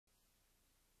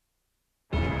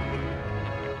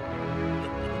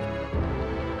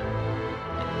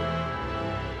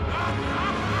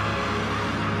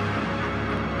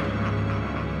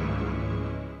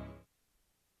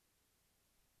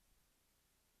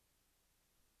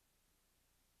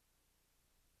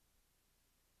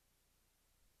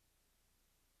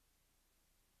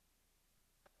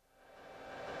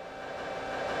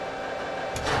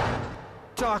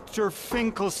Dr.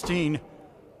 Finkelstein,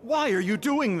 why are you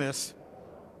doing this?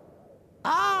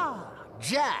 Ah,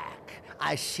 Jack,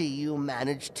 I see you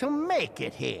managed to make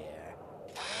it here.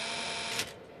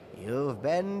 You've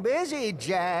been busy,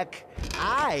 Jack.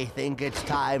 I think it's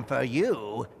time for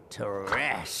you to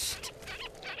rest.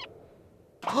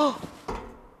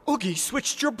 Oogie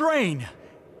switched your brain.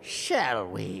 Shall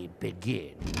we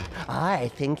begin? I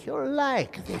think you'll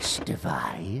like this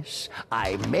device.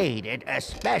 I made it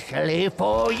especially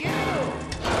for you.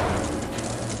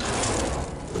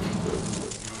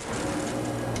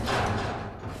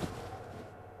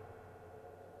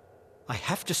 I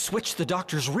have to switch the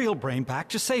doctor's real brain back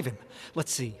to save him.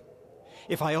 Let's see.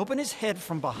 If I open his head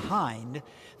from behind,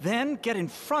 then get in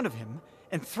front of him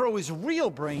and throw his real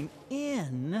brain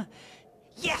in...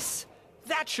 Yes!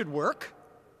 That should work!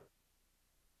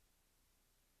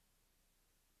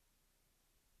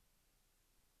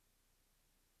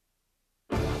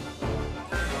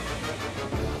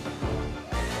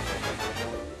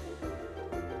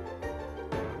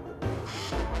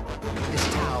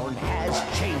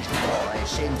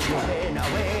 Since you've been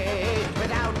away,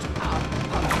 without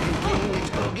thinking it's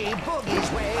Oogie Boogie's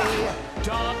way.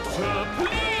 Doctor,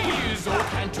 please, oh,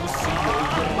 can't you see your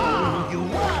way? You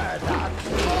were the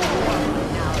king,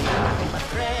 now you're nothing but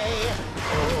prey.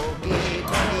 Oogie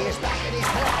Boogie is back and he's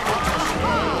planning to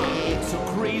stay. It's a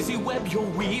crazy web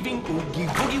you're weaving, Oogie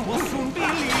Boogie will soon be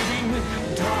leaving.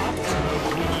 Doctor,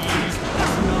 please,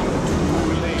 it's not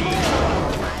too late.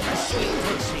 My machines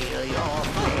will seal your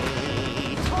fate.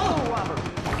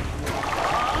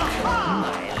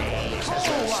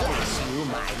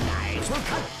 My knives will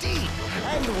cut deep,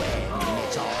 and when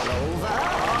it's all over,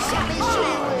 Sally she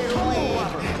will weep.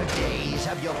 Days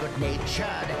of your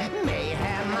good-natured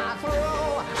mayhem are through.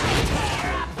 I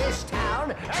tear up this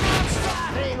town, and I'm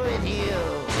starting with you.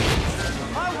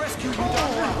 I'll rescue you,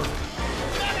 Doctor.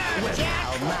 Well, now,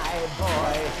 my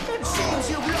boy, it seems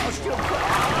you've lost your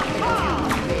crown. In a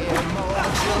few mere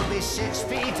moments, you'll be 6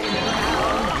 feet in the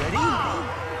ground.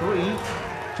 Ready?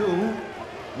 3, 2,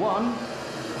 1.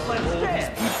 All these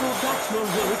people that you're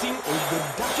hurting, oh good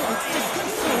doctor, it's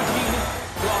disconcerting.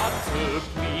 Doctor,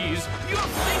 please, your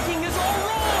thinking is all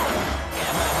wrong.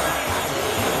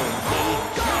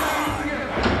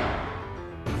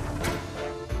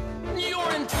 Your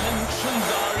intentions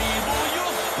are evil,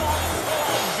 your thoughts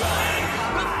are bad.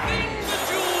 The thing that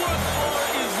you work for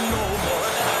is no more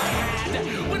than a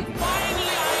cad. When finally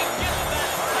I get that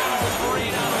foul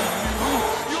brain out of you,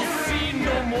 you'll see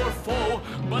no more foe,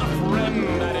 but a friend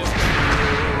that is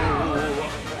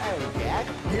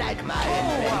like my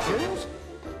inventions?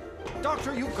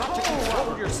 Doctor, you've got to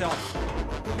control yourself.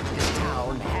 This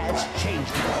town has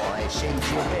changed, boy,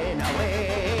 since you've been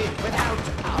away. Without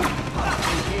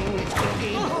thinking it's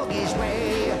Oogie Boogie's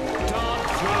way.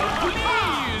 Doctor,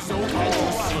 please, oh, can't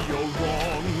you see you're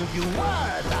wrong? You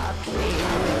were the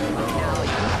king, now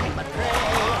you're nothing but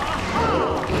prey.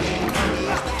 Oogie Boogie's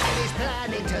back and he's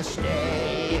planning to stay.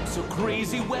 It's a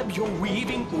crazy web you're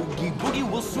weaving, Oogie Boogie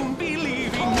will soon be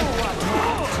leaving.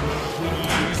 Doctor,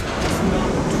 please, it's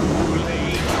not too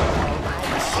late. My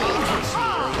machine will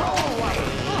seal your fate.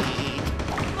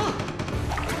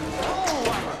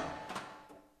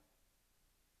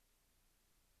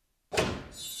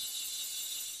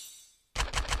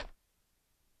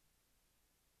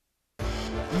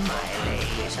 My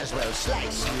lasers will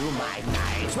slice you, my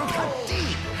knives will cut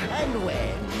deep, and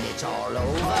when it's all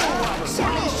over,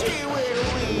 Sally she will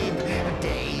weep.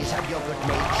 Days of your good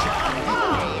nature,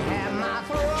 mayhem are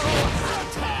through. I'll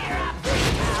tear up this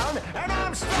town, and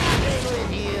I'm starting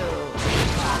with you.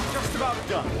 I'm just about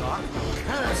done, Doc.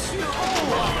 Curse you!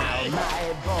 Now, my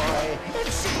boy, it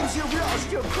seems you've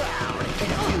lost your crown.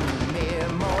 In a few mere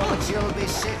moments, you'll be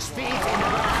 6 feet in the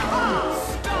ground.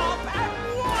 Stop at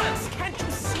once! Can't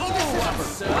you see this is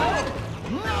absurd?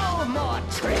 No more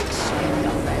tricks in the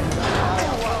bend of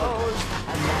your woes.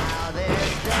 And now this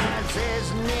dance is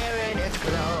nearing its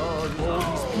close. All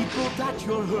these people that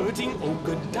you're hurting, oh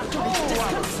good doctor, it's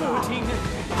disconcerting.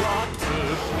 Doctor,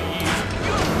 please,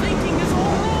 your thinking is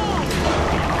all wrong.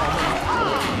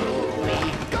 Be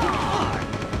gone!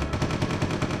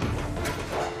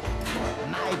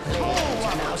 My planes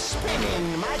are now spinning.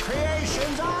 My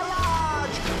creations are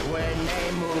large. When they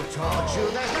move towards you,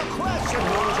 there's no question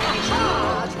who's in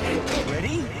charge.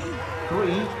 Ready?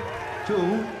 3,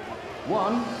 2,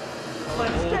 1. All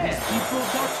these people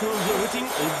that you're hurting,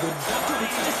 oh good doctor,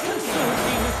 it's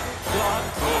disconcerting.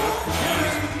 Doctor,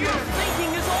 please, your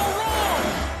thinking is all wrong.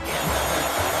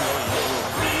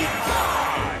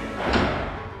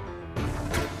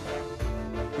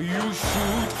 You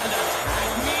shoot and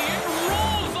attack me, it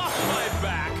rolls off my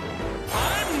back.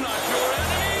 I'm not your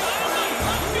enemy.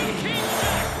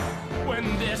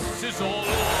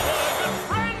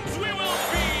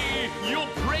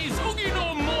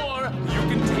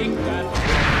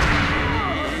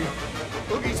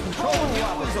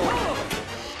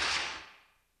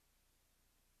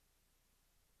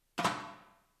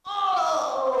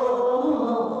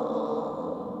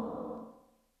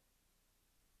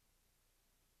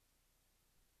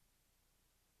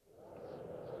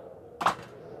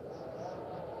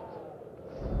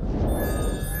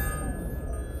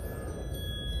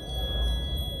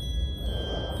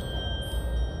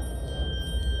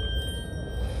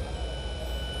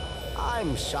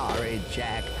 I'm sorry,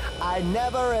 Jack. I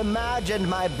never imagined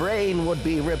my brain would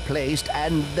be replaced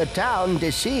and the town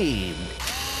deceived.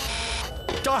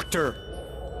 Doctor!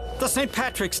 The St.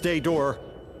 Patrick's Day door.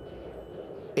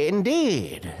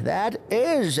 Indeed, that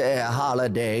is a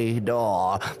holiday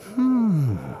door.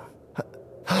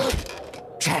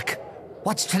 Jack,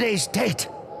 what's today's date?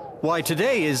 Why,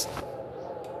 today is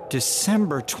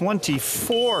December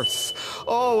 24th.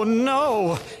 Oh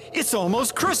no! It's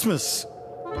almost Christmas!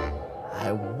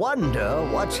 I wonder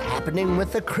what's happening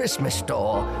with the Christmas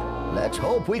store. Let's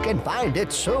hope we can find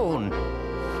it soon.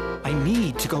 I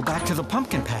need to go back to the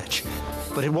pumpkin patch,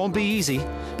 but it won't be easy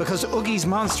because Oogie's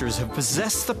monsters have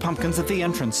possessed the pumpkins at the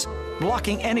entrance,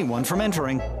 blocking anyone from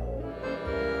entering.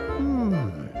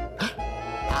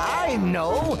 I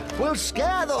know! We'll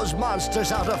scare those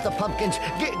monsters out of the pumpkins.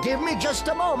 Give me just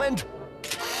a moment.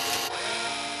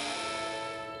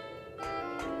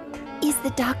 Is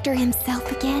the doctor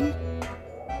himself again?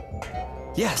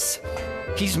 Yes,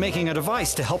 he's making a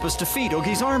device to help us defeat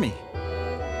Oogie's army.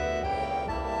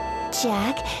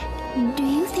 Jack, do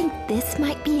you think this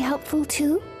might be helpful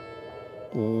too?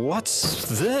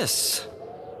 What's this?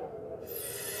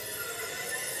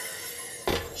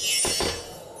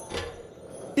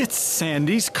 It's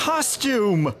Sandy's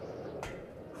costume!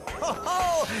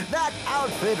 Oh, that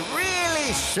outfit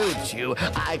really suits you.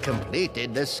 I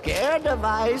completed the scare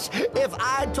device. If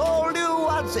I told you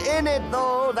what's in it,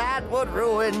 though, that would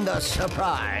ruin the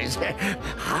surprise.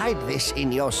 Hide this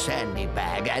in your Sandy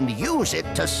bag and use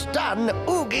it to stun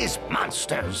Oogie's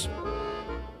monsters.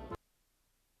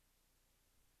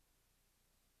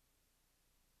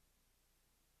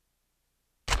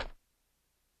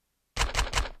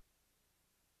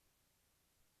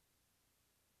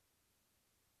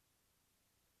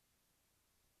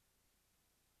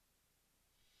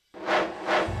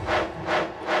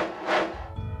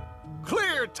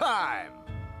 Time!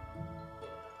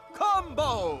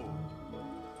 Combo!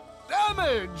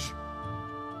 Damage!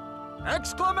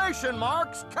 Exclamation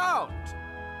marks count!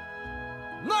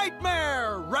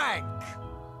 Nightmare rank!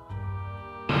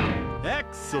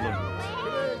 Excellent!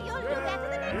 You'll do better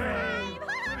the next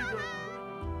time!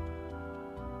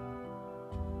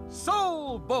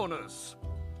 Soul bonus!